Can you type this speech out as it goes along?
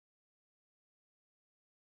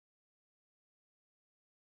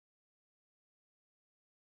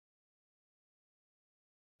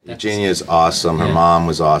Eugenia is awesome. Her mom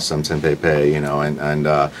was awesome, Tenpepe,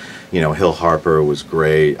 you know, Hill Harper was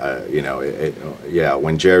great. Yeah,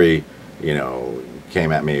 when Jerry, you know,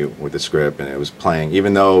 came at me with the script and it was playing,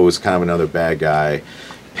 even though it was kind of another bad guy,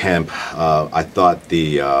 pimp, I thought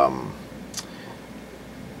the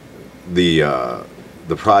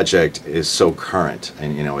project is so current,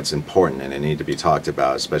 and you know it's important and it needed to be talked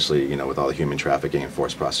about, especially you know with all the human trafficking and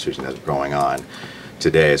forced prostitution that's going on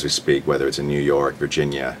today as we speak, whether it's in New York,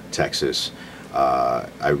 Virginia, Texas.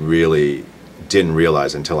 I really didn't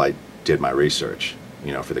realize until I did my research,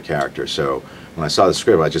 you know, for the character. So when I saw the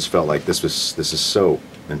script, I just felt like this is so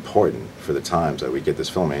important for the times that we get this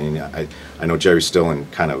film. And I know Jerry's still in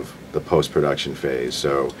kind of the post-production phase,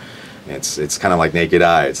 so it's kind of like Naked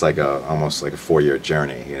Eye. It's like almost like a 4-year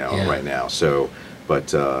journey, you know, right now. So,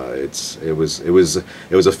 but it was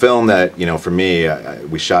a film that, you know, for me,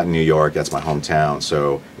 we shot in New York. That's my hometown.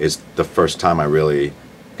 So it's the first time I really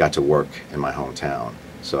got to work in my hometown.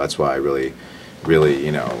 So that's why I really,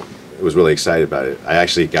 you know, was really excited about it. I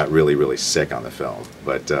actually got really sick on the film,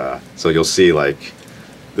 but so you'll see like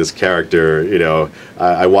this character, you know,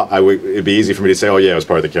 it'd be easy for me to say, oh yeah, it was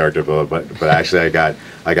part of the character, but actually I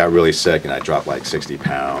got really sick and I dropped like 60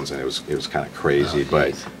 pounds and it was kind of crazy,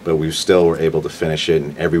 but we still were able to finish it,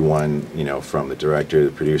 and everyone, you know, from the director,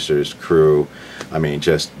 the producers, crew, I mean,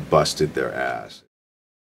 just busted their ass.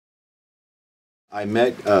 I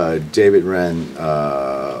met David Wren,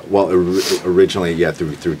 well, originally, yeah,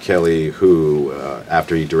 through Kelly, who,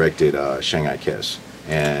 after he directed Shanghai Kiss,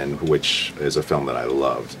 and which is a film that I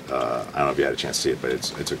loved. I don't know if you had a chance to see it, but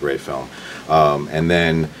it's a great film. And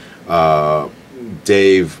then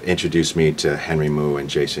Dave introduced me to Henry Moo and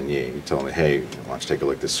Jason Yee. He told me, hey, why don't you take a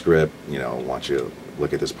look at this script? You know, why don't you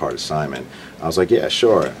look at this part of Simon? I was like, yeah,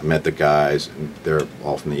 sure. I met the guys, and they're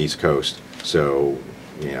all from the East Coast, so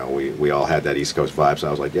you know, we all had that East Coast vibe. So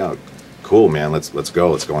I was like, yeah, cool, man. Let's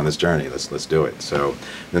go on this journey. Let's do it. So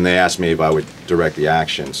then they asked me if I would direct the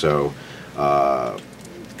action. So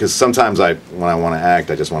because sometimes when I want to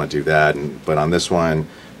act, I just want to do that. But on this one,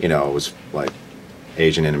 you know, it was like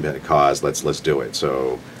Asian independent cause. Let's do it.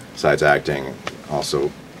 So besides acting,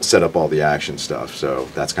 also set up all the action stuff. So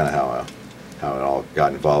that's kind of how it all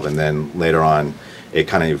got involved. And then later on, it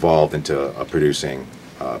kind of evolved into a producing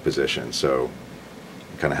position. So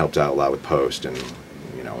kind of helped out a lot with post and,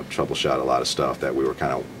 you know, troubleshot a lot of stuff that we were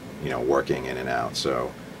kind of, you know, working in and out.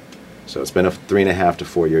 So it's been a 3.5 to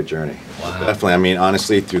 4 year journey. Wow. Definitely. I mean,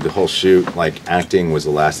 honestly, through the whole shoot, like acting was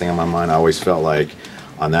the last thing on my mind. I always felt like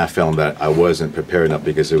on that film that I wasn't prepared enough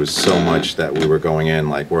because there was so much that we were going in,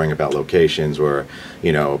 like worrying about locations or,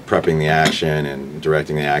 you know, prepping the action and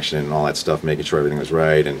directing the action and all that stuff, making sure everything was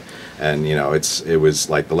right. And you know, it was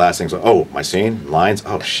like the last thing was, oh, my scene, lines,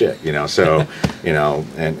 oh shit, you know, so, you know,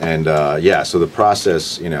 yeah, so the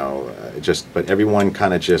process, you know, but everyone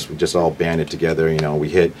kind of just all banded together, you know, we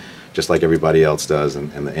hit, just like everybody else does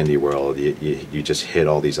in the indie world, you just hit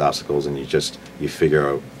all these obstacles and you figure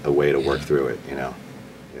out a way to work through it, you know.